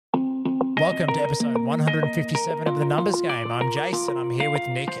Welcome to episode 157 of The Numbers Game. I'm Jace and I'm here with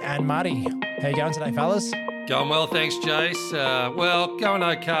Nick and Marty. How you going today, fellas? Going well, thanks, Jace. Going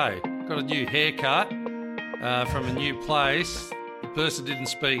okay. Got a new haircut from a new place. The person didn't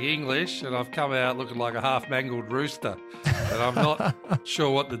speak English and I've come out looking like a half-mangled rooster. And I'm not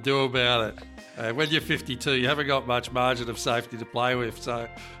sure what to do about it. When you're 52, you haven't got much margin of safety to play with. So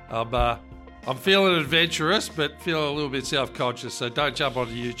I'm feeling adventurous, but feeling a little bit self-conscious. So don't jump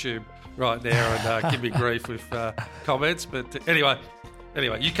onto YouTube right now and give me grief with comments. But anyway,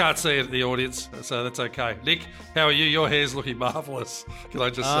 you can't see it in the audience, so that's okay. Nick, how are you? Your hair's looking marvellous. Can I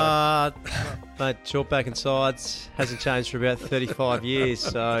just say? Mate, short back and sides hasn't changed for about 35 years.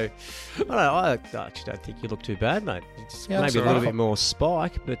 So I actually don't think you look too bad, mate. Just maybe a little bit more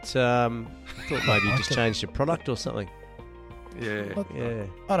spike, but I thought maybe you just changed your product or something. Yeah.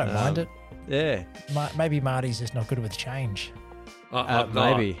 I don't mind it. Yeah. Maybe Marty's just not good with change.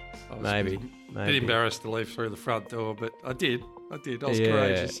 Maybe. I was a bit embarrassed to leave through the front door, but I did. I was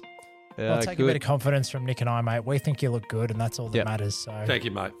courageous. Well, take a bit of confidence from Nick and I, mate. We think you look good, and that's all that matters. So thank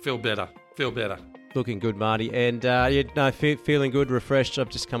you, mate. Feel better. Looking good, Marty. And, feeling good, refreshed. I've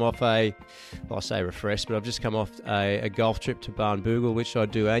just come off I say refreshed, but I've just come off a golf trip to Barnbougle, which I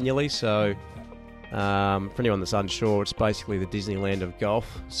do annually. So for anyone that's unsure, it's basically the Disneyland of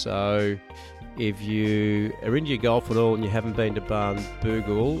golf. So if you are into your golf at all and you haven't been to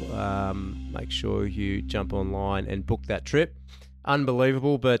Barnbougle, make sure you jump online and book that trip.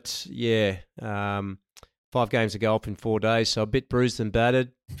 Unbelievable, but 5 games of golf in 4 days, so a bit bruised and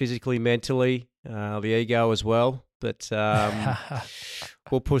battered, physically, mentally, the ego as well. But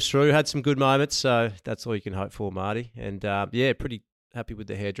we'll push through. Had some good moments, so that's all you can hope for, Marty. And pretty happy with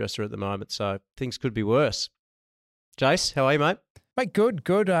the hairdresser at the moment, so things could be worse. Jace, how are you, mate? Mate, good.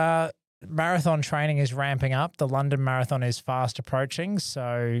 Marathon training is ramping up. The London Marathon is fast approaching.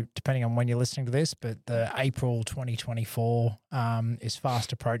 So depending on when you're listening to this, but the April 2024 is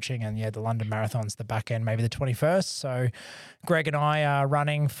fast approaching. And the London Marathon's the back end, maybe the 21st. So Greg and I are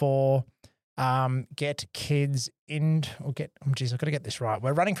running for Get Kids in, I've got to get this right.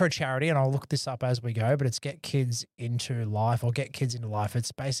 We're running for a charity and I'll look this up as we go, but it's Get Kids into Life or Get Kids into Life.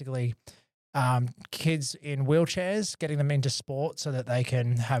 It's basically kids in wheelchairs, getting them into sport so that they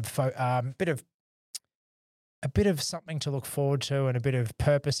can have a bit of something to look forward to and a bit of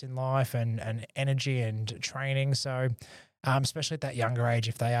purpose in life and energy and training. So especially at that younger age,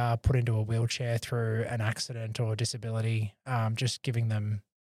 if they are put into a wheelchair through an accident or disability, just giving them,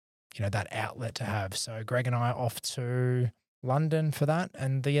 that outlet to have. So Greg and I are off to London for that,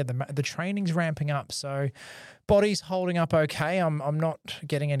 and the training's ramping up. So body's holding up okay. I'm not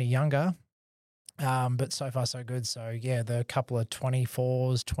getting any younger. But so far so good. So the couple of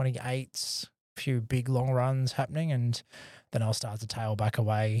 24s, 28s, a few big long runs happening, and then I'll start to tail back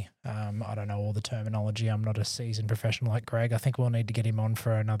away. I don't know all the terminology. I'm not a seasoned professional like Greg. I think we'll need to get him on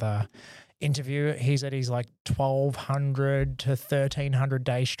for another interview. He's at his 1,200 to 1,300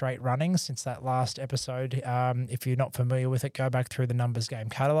 days straight running since that last episode. If you're not familiar with it, go back through the Numbers Game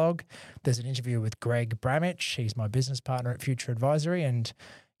catalogue. There's an interview with Greg Bramich. He's my business partner at Future Advisory, and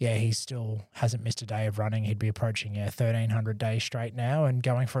he still hasn't missed a day of running. He'd be approaching 1,300 days straight now and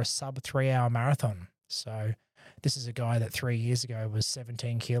going for a sub 3-hour marathon. So this is a guy that 3 years ago was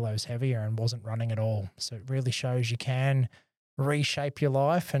 17 kilos heavier and wasn't running at all. So it really shows you can reshape your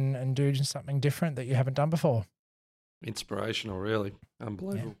life and do something different that you haven't done before. Inspirational, really.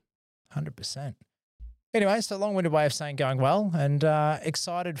 Unbelievable. Yeah, 100%. Anyway, it's a long-winded way of saying going well, and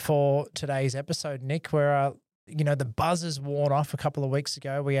excited for today's episode, Nick, where the buzz has worn off a couple of weeks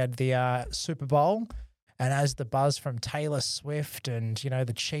ago. We had the Super Bowl, and as the buzz from Taylor Swift and,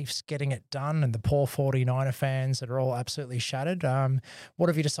 the Chiefs getting it done and the poor 49er fans that are all absolutely shattered, what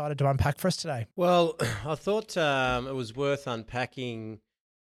have you decided to unpack for us today? Well, I thought it was worth unpacking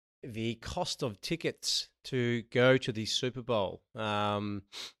the cost of tickets to go to the Super Bowl. I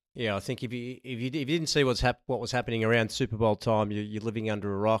think if you didn't see what was happening around Super Bowl time, you're living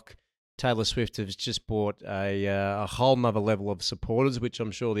under a rock. Taylor Swift has just brought a whole nother level of supporters, which I'm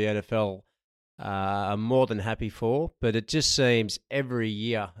sure the NFL are more than happy for. But it just seems every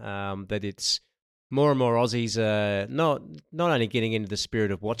year that it's more and more Aussies not only getting into the spirit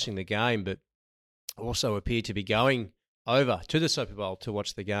of watching the game, but also appear to be going over to the Super Bowl to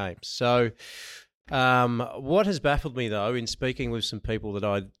watch the game. So what has baffled me, though, in speaking with some people that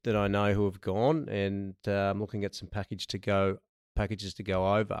I know who have gone, and I'm looking at some packages to go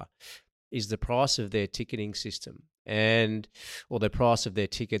over, is the price of their ticketing system or the price of their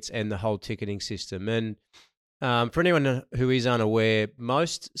tickets and the whole ticketing system. And for anyone who is unaware,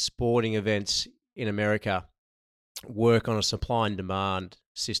 most sporting events in America work on a supply and demand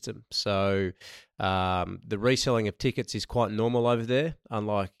system. So the reselling of tickets is quite normal over there,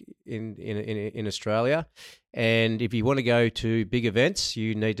 unlike in Australia. And if you want to go to big events,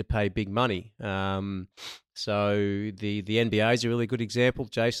 you need to pay big money. So the NBA is a really good example.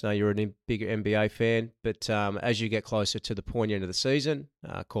 Jason, I know you're a big NBA fan, but as you get closer to the pointy end of the season,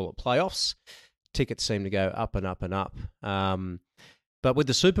 call it playoffs, tickets seem to go up and up and up. But with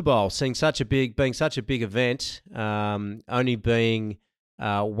the Super Bowl being such a big event, only being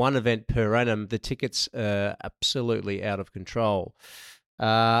one event per annum, the tickets are absolutely out of control.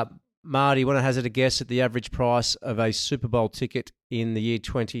 Marty, want to hazard a guess at the average price of a Super Bowl ticket in the year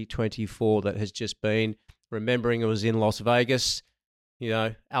 2024 that has just been? Remembering it was in Las Vegas,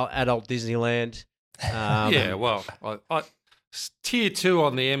 our adult Disneyland. Yeah, well, tier 2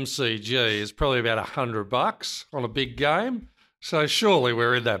 on the MCG is probably about $100 on a big game. So surely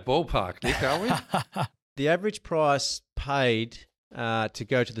we're in that ballpark, Nick, aren't we? The average price paid to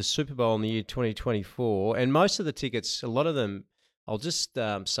go to the Super Bowl in the year 2024, and most of the tickets, a lot of them, I'll just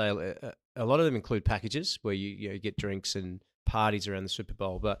say, a lot of them include packages where you get drinks and parties around the Super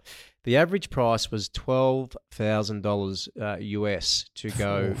Bowl, but the average price was $12,000 US to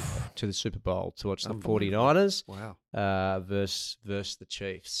go to the Super Bowl to watch the 49ers versus the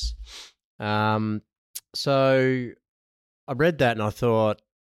Chiefs. So I read that and I thought,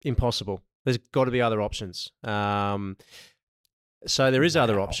 impossible. There's got to be other options. So there is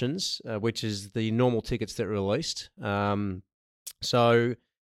other options, which is the normal tickets that are released. So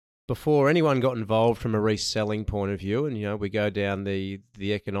before anyone got involved from a reselling point of view, and we go down the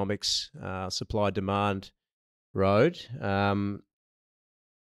economics, supply-demand road,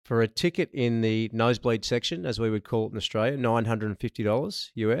 for a ticket in the nosebleed section, as we would call it in Australia,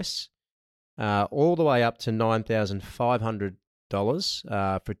 $950 US, all the way up to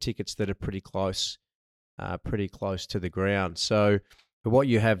 $9,500 for tickets that are pretty close to the ground. So what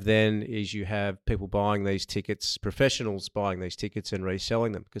you have then is you have people buying these tickets, professionals buying these tickets and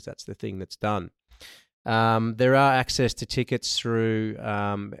reselling them, because that's the thing that's done. There are access to tickets through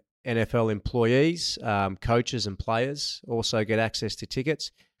NFL employees, coaches and players also get access to tickets,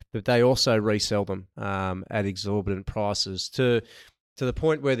 but they also resell them at exorbitant prices to the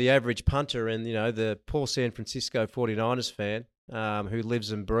point where the average punter and the poor San Francisco 49ers fan who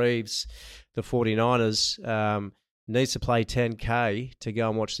lives and breathes the 49ers needs to play $10K to go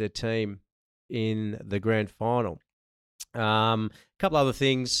and watch their team in the grand final. A couple other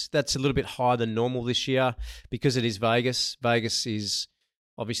things. That's a little bit higher than normal this year because it is Vegas. Vegas is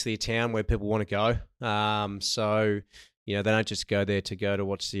obviously a town where people want to go. So, they don't just go there to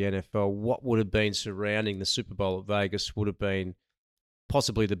watch the NFL. What would have been surrounding the Super Bowl at Vegas would have been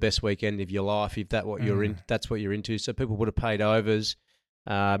possibly the best weekend of your life if that's what you're into. So people would have paid overs.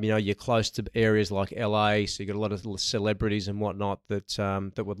 You're close to areas like LA, so you got a lot of celebrities and whatnot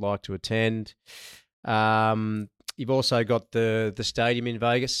that would like to attend. You've also got the stadium in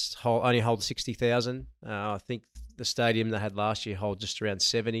Vegas only holds 60,000. I think the stadium they had last year holds just around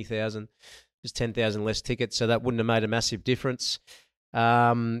 70,000. Just 10,000 less tickets, so that wouldn't have made a massive difference.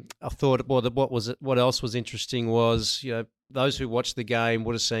 I thought what else was interesting was those who watched the game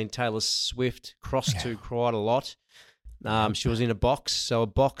would have seen Taylor Swift cross to quite a lot. She was in a box. So a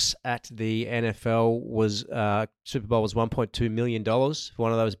box at the NFL was Super Bowl was $1.2 million for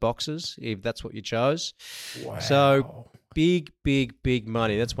one of those boxes, if that's what you chose. Wow. So big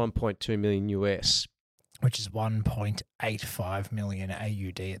money. That's 1.2 million US. Which is 1.85 million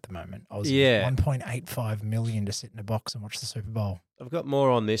AUD at the moment. Yeah. 1.85 million to sit in a box and watch the Super Bowl. I've got more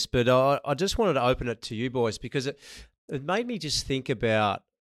on this, but I just wanted to open it to you boys because it made me just think about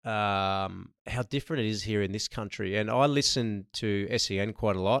how different it is here in this country. And I listen to SEN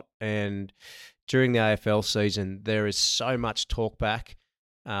quite a lot, and during the AFL season, there is so much talk back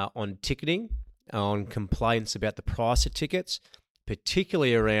on ticketing, on complaints about the price of tickets,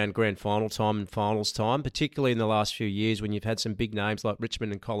 particularly around grand final time and finals time, particularly in the last few years when you've had some big names like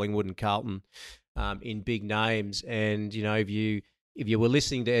Richmond and Collingwood and Carlton in big names. And, if you were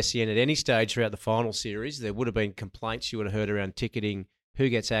listening to SEN at any stage throughout the final series, there would have been complaints you would have heard around ticketing, who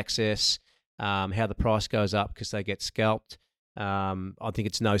gets access, how the price goes up because they get scalped. I think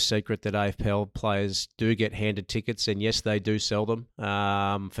it's no secret that AFL players do get handed tickets, and yes, they do sell them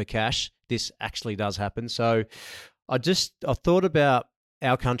for cash. This actually does happen. So I thought about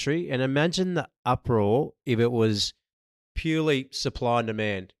our country and imagine the uproar if it was purely supply and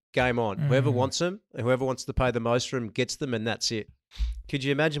demand. Game on. Whoever wants them, whoever wants to pay the most for them gets them, and that's it. Could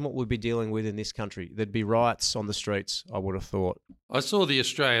you imagine what we'd be dealing with in this country? There'd be riots on the streets, I would have thought. I saw the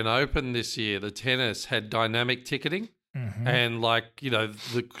Australian Open this year. The tennis had dynamic ticketing. Mm-hmm. And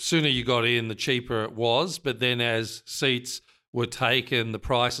the sooner you got in, the cheaper it was. But then as seats were taken, the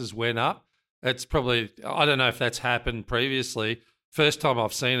prices went up. It's probably, I don't know if that's happened previously. First time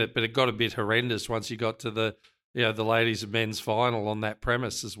I've seen it, but it got a bit horrendous once you got to the ladies and men's final on that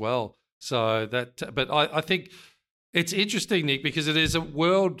premise as well. So but I think it's interesting, Nick, because it is a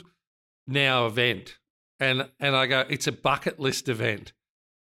world now event, and I go, it's a bucket list event.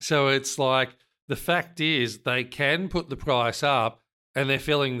 So it's like, the fact is they can put the price up and they're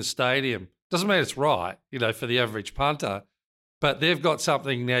filling the stadium. Doesn't mean it's right, for the average punter, but they've got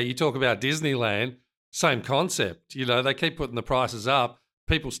something now. You talk about Disneyland, same concept. They keep putting the prices up.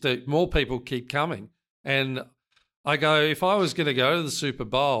 More people keep coming. And I go, if I was going to go to the Super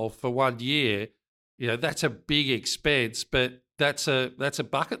Bowl for 1 year, that's a big expense, but that's a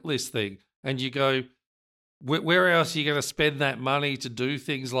bucket list thing. And you go, where else are you going to spend that money to do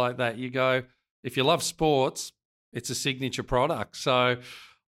things like that? You go, if you love sports, it's a signature product. So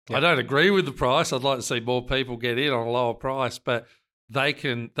I don't agree with the price. I'd like to see more people get in on a lower price, but they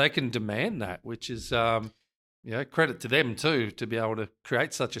can demand that, which is credit to them too, to be able to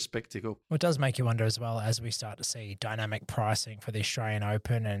create such a spectacle. Well, it does make you wonder as well, as we start to see dynamic pricing for the Australian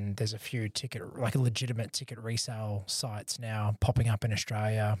Open, and there's a few legitimate ticket resale sites now popping up in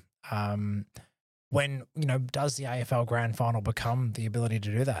Australia. When, does the AFL Grand Final become the ability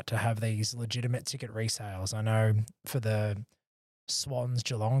to do that, to have these legitimate ticket resales? I know for the Swans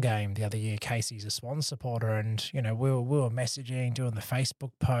Geelong game the other year, Casey's a Swans supporter, and, we were messaging, doing the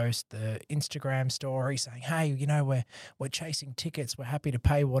Facebook post, the Instagram story, saying, hey, we're chasing tickets, we're happy to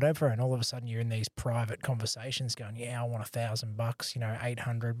pay whatever, and all of a sudden you're in these private conversations going, yeah, I want $1,000,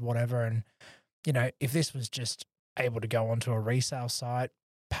 800, whatever, and, if this was just able to go onto a resale site,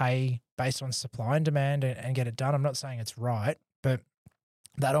 pay based on supply and demand and get it done. I'm not saying it's right, but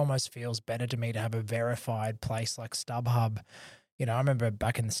that almost feels better to me to have a verified place like StubHub. I remember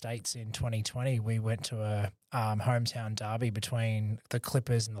back in the States in 2020, we went to a hometown derby between the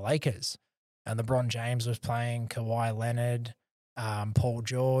Clippers and the Lakers, and LeBron James was playing, Kawhi Leonard, Paul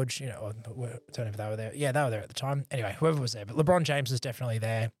George, I don't know if they were there. Yeah, they were there at the time. Anyway, whoever was there, but LeBron James was definitely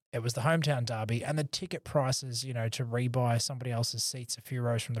there. It was the hometown derby, and the ticket prices, to rebuy somebody else's seats a few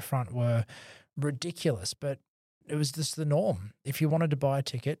rows from the front were ridiculous, but it was just the norm. If you wanted to buy a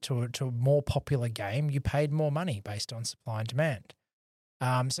ticket to a more popular game, you paid more money based on supply and demand.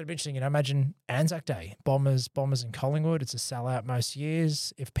 So it'd be interesting, imagine Anzac Day, Bombers and Collingwood. It's a sellout most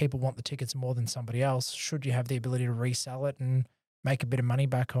years. If people want the tickets more than somebody else, should you have the ability to resell it and make a bit of money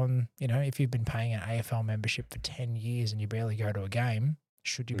back on, if you've been paying an AFL membership for 10 years and you barely go to a game,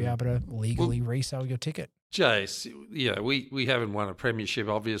 should you be able to legally resell your ticket? Jace, we haven't won a premiership,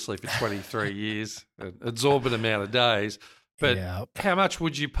 obviously, for 23 years, an exorbitant amount of days. But How much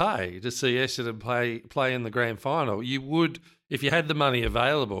would you pay to see Essendon play in the grand final? You would, if you had the money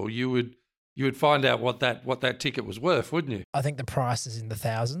available, you would find out what that ticket was worth, wouldn't you? I think the price is in the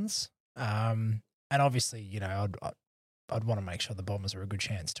thousands. And obviously, I'd want to make sure the Bombers are a good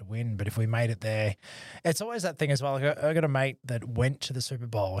chance to win. But if we made it there, it's always that thing as well. I got a mate that went to the Super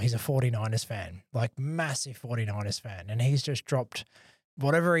Bowl. He's a 49ers fan, like massive 49ers fan. And he's just dropped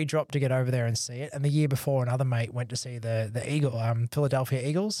whatever he dropped to get over there and see it. And the year before, another mate went to see the Philadelphia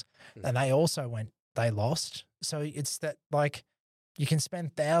Eagles, and they lost. So it's that, like, you can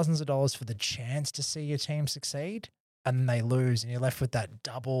spend thousands of dollars for the chance to see your team succeed, and then they lose, and you're left with that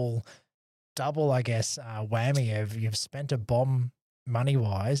double, I guess, whammy of you've spent a bomb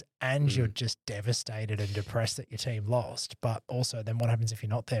money-wise and you're just devastated and depressed that your team lost. But also then what happens if you're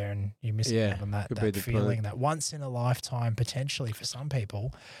not there and you're missing out on that feeling, that once in a lifetime potentially for some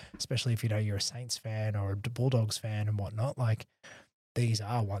people, especially if you're a Saints fan or a Bulldogs fan and whatnot, like these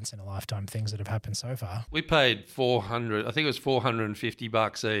are once in a lifetime things that have happened so far. We paid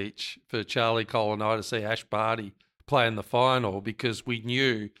 $450 each for Charlie Cole and I to see Ash Barty play in the final because we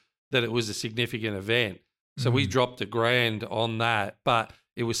knew that it was a significant event. So we dropped $1,000 on that, but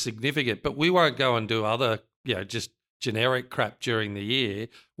it was significant. But we won't go and do other, just generic crap during the year.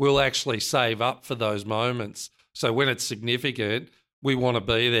 We'll actually save up for those moments. So when it's significant, we want to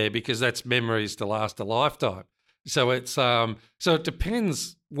be there because that's memories to last a lifetime. So it's so it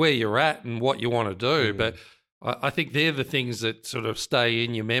depends where you're at and what you want to do. But I think they're the things that sort of stay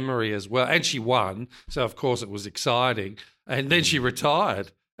in your memory as well. And she won, so of course it was exciting. And then she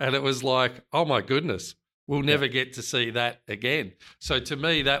retired, and it was like, oh my goodness. We'll never get to see that again. So to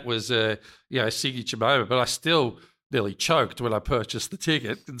me, that was a signature moment. But I still nearly choked when I purchased the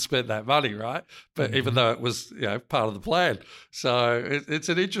ticket and spent that money, right? But even though it was part of the plan, so it's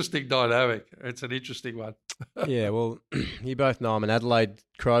an interesting dynamic. It's an interesting one. Yeah, well, you both know I'm an Adelaide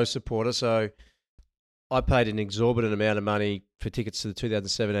Crows supporter, so I paid an exorbitant amount of money for tickets to the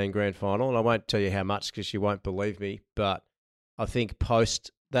 2017 Grand Final, and I won't tell you how much because you won't believe me, but I think post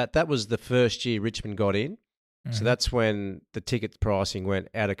that was the first year Richmond got in. Mm-hmm. So that's when the ticket pricing went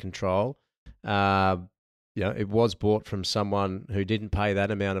out of control. It was bought from someone who didn't pay that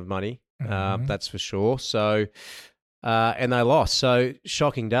amount of money. Mm-hmm. That's for sure. So, and they lost. So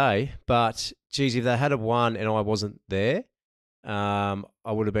shocking day. But geez, if they had won and I wasn't there, I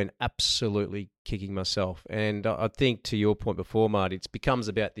would have been absolutely kicking myself. And I think to your point before, Marty, it becomes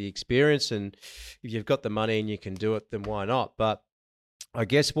about the experience. And if you've got the money and you can do it, then why not? But I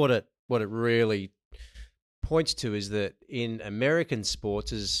guess what it really points to is that in American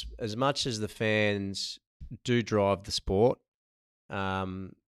sports, as much as the fans do drive the sport,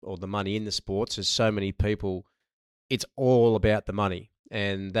 or the money in the sports, as so many people, it's all about the money,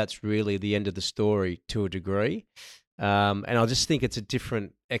 and that's really the end of the story to a degree. And I just think it's a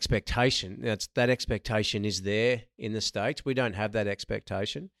different expectation. That expectation is there in the States. We don't have that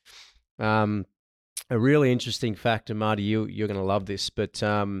expectation. A really interesting fact, and Marty, you're going to love this, but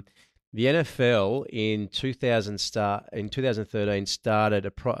the NFL in 2013 started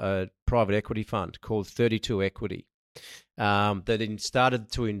a private equity fund called 32 Equity that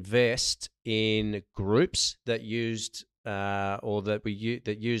started to invest in groups that used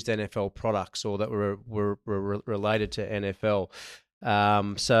that used NFL products or that were related to NFL.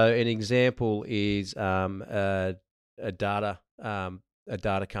 So an example is a data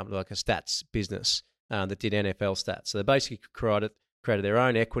company, like a stats business that did NFL stats. So they basically created their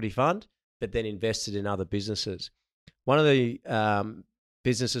own equity fund, but then invested in other businesses. One of the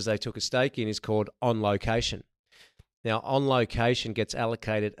businesses they took a stake in is called On Location. Now, On Location gets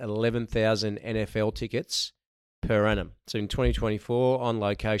allocated 11,000 NFL tickets per annum. So in 2024, On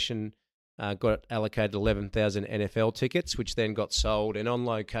Location got allocated 11,000 NFL tickets, which then got sold, and On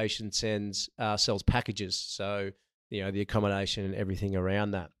Location sells packages, so the accommodation and everything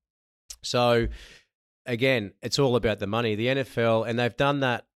around that. So again, it's all about the money. The NFL, and they've done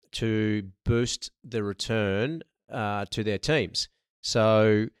that to boost the return to their teams.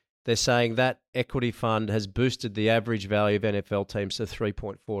 So they're saying that equity fund has boosted the average value of NFL teams to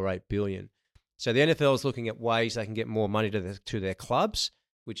 $3.48 billion. So the NFL is looking at ways they can get more money to their clubs,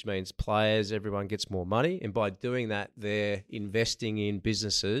 which means players, everyone gets more money. And by doing that, they're investing in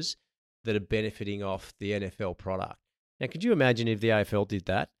businesses that are benefiting off the NFL product. Now, could you imagine if the AFL did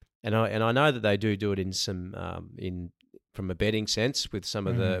that? And I know that they do it in some from a betting sense with some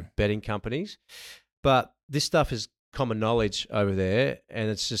of the betting companies, but this stuff is common knowledge over there, and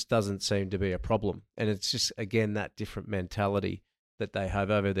it just doesn't seem to be a problem. And it's just, again, that different mentality that they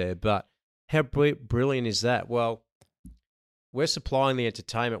have over there. But how brilliant is that? Well, we're supplying the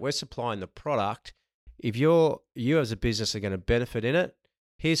entertainment, we're supplying the product. If you as a business are going to benefit in it,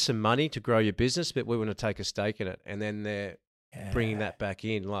 here's some money to grow your business, but we want to take a stake in it. And then they're bringing that back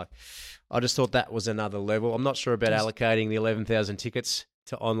in. Like, I just thought that was another level. I'm not sure about allocating the 11,000 tickets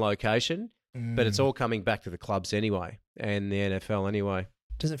to On Location, but it's all coming back to the clubs anyway and the NFL anyway.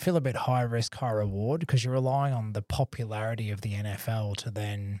 Does it feel a bit high risk, high reward? Because you're relying on the popularity of the NFL to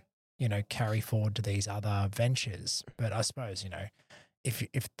then, carry forward to these other ventures. But I suppose,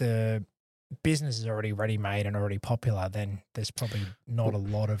 if the business is already ready-made and already popular, then there's probably not a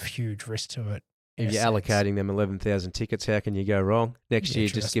lot of huge risk to it. If you're allocating them 11,000 tickets, how can you go wrong? Next year,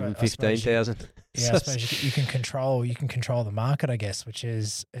 just give them 15,000. Yeah, I suppose you can control the market, I guess, which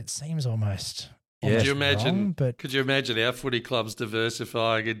is, it seems almost Could you imagine? wrong, but Could you imagine our footy clubs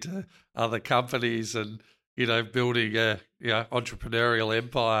diversifying into other companies and building a entrepreneurial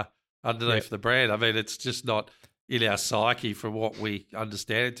empire underneath the brand? I mean, it's just not in our psyche from what we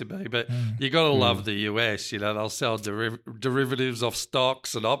understand it to be. But you got to love the US. They'll sell derivatives off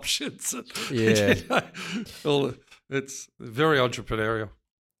stocks and options. It's very entrepreneurial.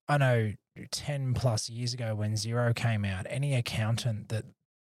 I know 10 plus years ago when Xero came out, any accountant that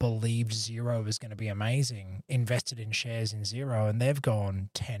believed Xero was going to be amazing invested in shares in Xero, and they've gone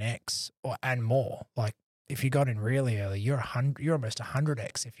 10x and more. Like, if you got in really early, you're almost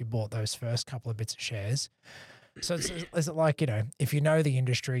 100x if you bought those first couple of bits of shares. So is it like, if you know the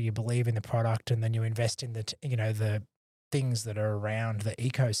industry, you believe in the product, and then you invest in the things that are around the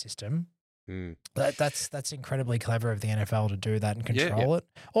ecosystem. That's incredibly clever of the NFL to do that and control it.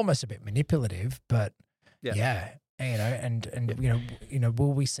 Almost a bit manipulative, but will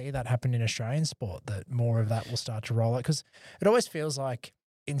we see that happen in Australian sport, that more of that will start to roll out? Because it always feels like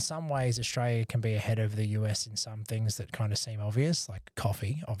in some ways Australia can be ahead of the US in some things that kind of seem obvious, like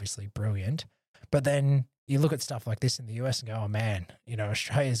coffee, obviously brilliant. But then you look at stuff like this in the US and go, oh man,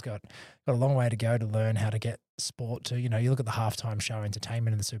 Australia's got a long way to go to learn how to get sport to, you look at the halftime show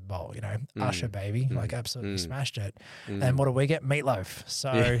entertainment in the Super Bowl, Usher baby, like absolutely smashed it. And what do we get? Meatloaf.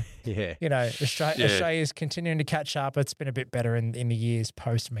 So, yeah. Australia's continuing to catch up. It's been a bit better in the years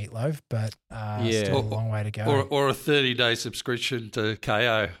post Meatloaf, but still a long way to go. Or a 30-day subscription to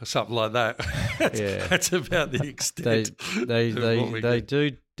KO or something like that. That's about the extent. They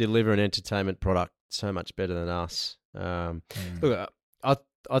do deliver an entertainment product so much better than us. Look,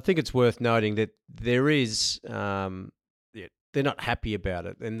 I think it's worth noting that there is, they're not happy about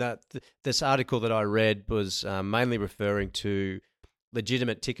it. And that this article that I read was mainly referring to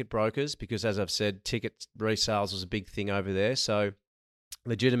legitimate ticket brokers because, as I've said, ticket resales was a big thing over there. So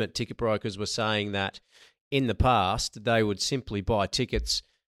legitimate ticket brokers were saying that in the past, they would simply buy tickets,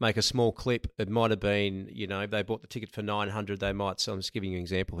 make a small clip. It might have been, if they bought the ticket for $900, they might sell, I'm just giving you an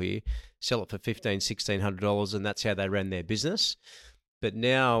example here, sell it for $1,500, $1,600, and that's how they ran their business. But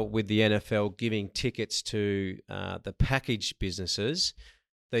now with the NFL giving tickets to the package businesses,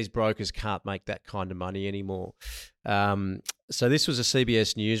 these brokers can't make that kind of money anymore. So this was a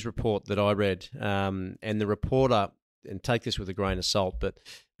CBS News report that I read, and the reporter, and take this with a grain of salt, but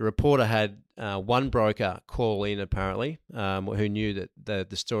the reporter had one broker call in apparently who knew that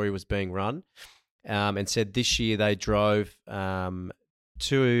the story was being run and said this year they drove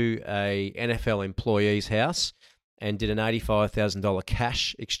to a NFL employee's house and did an $85,000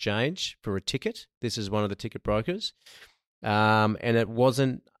 cash exchange for a ticket. This is one of the ticket brokers. And it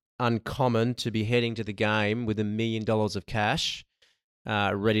wasn't uncommon to be heading to the game with $1 million of cash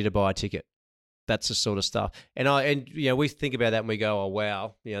ready to buy a ticket. That's the sort of stuff. And we think about that and we go, oh,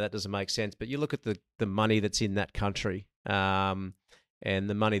 wow, that doesn't make sense. But you look at the money that's in that country and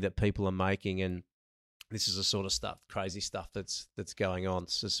the money that people are making, and this is the sort of stuff, crazy stuff that's going on.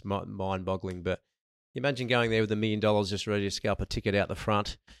 It's just mind-boggling. But imagine going there with $1 million just ready to scalp a ticket out the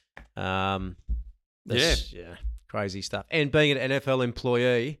front. Crazy stuff. And being an NFL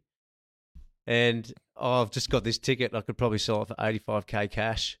employee, and I've just got this ticket, I could probably sell it for $85K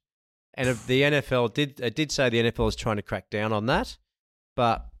cash. And if the NFL did say the NFL is trying to crack down on that,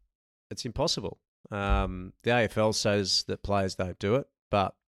 but it's impossible. The AFL says that players don't do it, but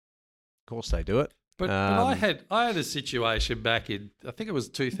of course they do it. But I had a situation back in, I think it was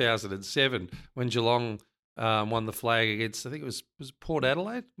 2007 when Geelong won the flag against, I think it was Port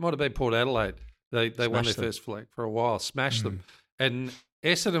Adelaide? Might have been Port Adelaide. They won their first flag for a while, smashed them. And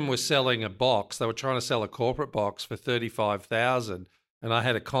Essendon was selling a box. They were trying to sell a corporate box for $35,000. And I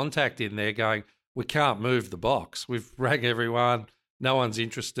had a contact in there going, we can't move the box. We've rang everyone. No one's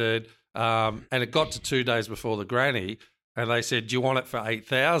interested. And it got to 2 days before the granny, and they said, do you want it for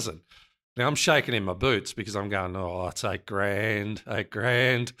 $8,000? Now, I'm shaking in my boots because I'm going, oh, it's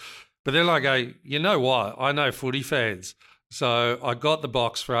 $8,000. But then I go, you know what? I know footy fans. So I got the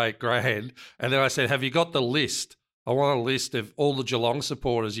box for $8,000. And then I said, have you got the list? I want a list of all the Geelong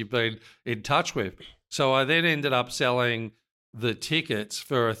supporters you've been in touch with. So I then ended up selling the tickets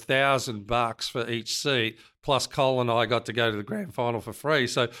for $1,000 for each seat. Plus, Cole and I got to go to the grand final for free.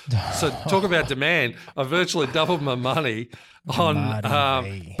 So talk about demand. I virtually doubled my money on.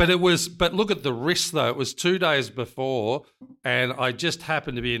 But look at the risk though. It was 2 days before, and I just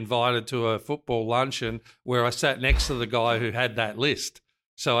happened to be invited to a football luncheon where I sat next to the guy who had that list.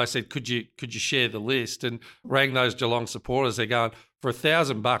 So I said, could you share the list? And rang those Geelong supporters. They're going, for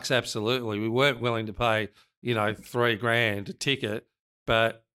 $1,000, absolutely. We weren't willing to pay $3,000 a ticket,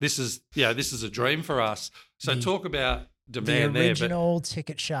 but this is a dream for us. So talk about demand there. The original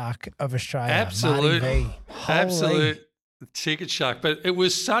ticket shark of Australia. Absolute ticket shark. But it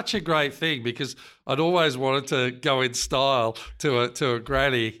was such a great thing because I'd always wanted to go in style to a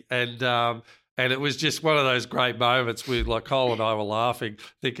granny, and it was just one of those great moments where like Cole and I were laughing,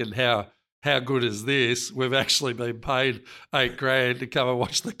 thinking how good is this? We've actually been paid $8,000 to come and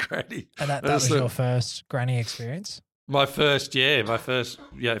watch the granny. And that was your first granny experience? My first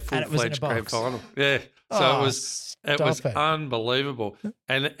full-fledged grand final. Yeah. So it was unbelievable.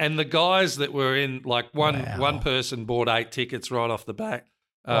 And the guys that were in, like one person bought 8 tickets right off the bat,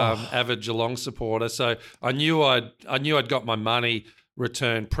 avid Geelong supporter. So I knew I'd got my money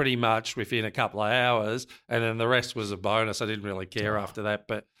returned pretty much within a couple of hours, and then the rest was a bonus. I didn't really care after that,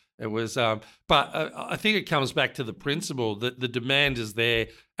 but it was. But I think it comes back to the principle that the demand is there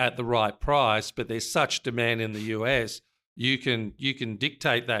at the right price, but there's such demand in the US, you can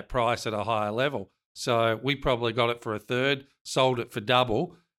dictate that price at a higher level. So we probably got it for a third, sold it for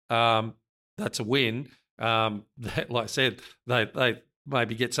double. That's a win. Like I said, they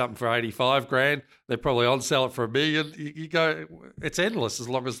maybe get something for 85 grand. They're probably on sell it for $1 million. You go, it's endless as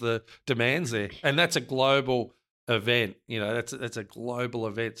long as the demand's there. And that's a global event. That's a global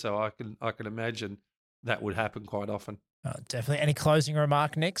event. So I can imagine that would happen quite often. Definitely. Any closing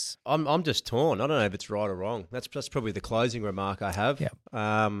remark, Nix? I'm just torn. I don't know if it's right or wrong. That's probably the closing remark I have. Yep.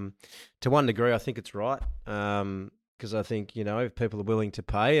 To one degree, I think it's right. Because I think, if people are willing to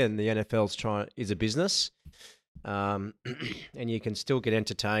pay, and the NFL's is a business, and you can still get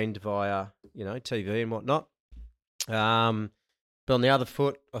entertained via, TV and whatnot. But on the other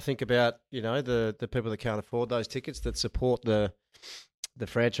foot, I think about, the people that can't afford those tickets, that support the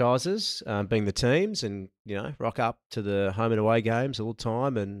franchises, being the teams, and rock up to the home and away games all the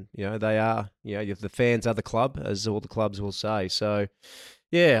time, and they are the fans are the club, as all the clubs will say. So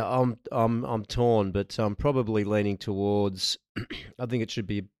yeah, I'm torn, but I'm probably leaning towards I think it should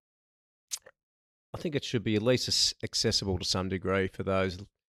be at least accessible to some degree for those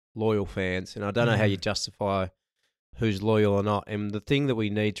loyal fans, and I don't know how you justify who's loyal or not. And the thing that we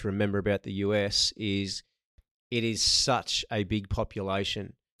need to remember about the US is it is such a big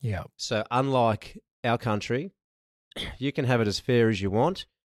population. Yeah. So unlike our country, you can have it as fair as you want.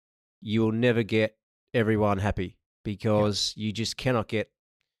 You will never get everyone happy because you just cannot get.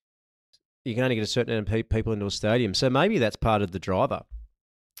 You can only get a certain amount of people into a stadium. So maybe that's part of the driver.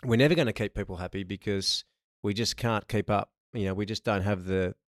 We're never going to keep people happy because we just can't keep up. We just don't have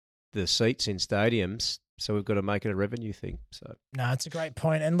the seats in stadiums. So we've got to make it a revenue thing. So no, it's a great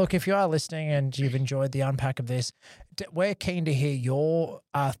point. And look, if you are listening and you've enjoyed the unpack of this, we're keen to hear your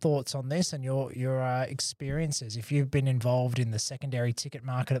thoughts on this and your experiences. If you've been involved in the secondary ticket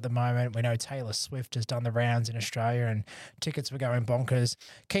market at the moment, we know Taylor Swift has done the rounds in Australia and tickets were going bonkers.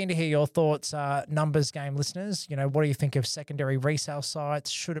 Keen to hear your thoughts, Numbers Game listeners. What do you think of secondary resale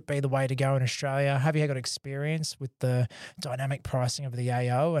sites? Should it be the way to go in Australia? Have you got experience with the dynamic pricing of the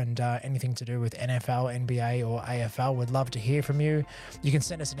AO and anything to do with NFL, NBA or AFL? We'd love to hear from you. You can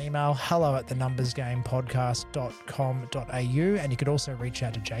send us an email, hello@thenumbersgamepodcast.com.au, and you could also reach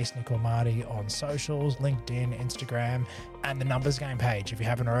out to Jason Nick or Marty on socials, LinkedIn, Instagram, and the Numbers Game page. If you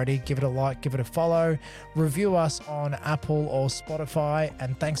haven't already, give it a like, give it a follow, review us on Apple or Spotify,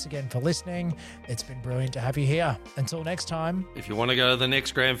 and thanks again for listening. It's been brilliant to have you here. Until next time. If you want to go to the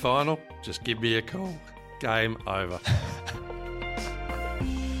next grand final, just give me a call. Game over.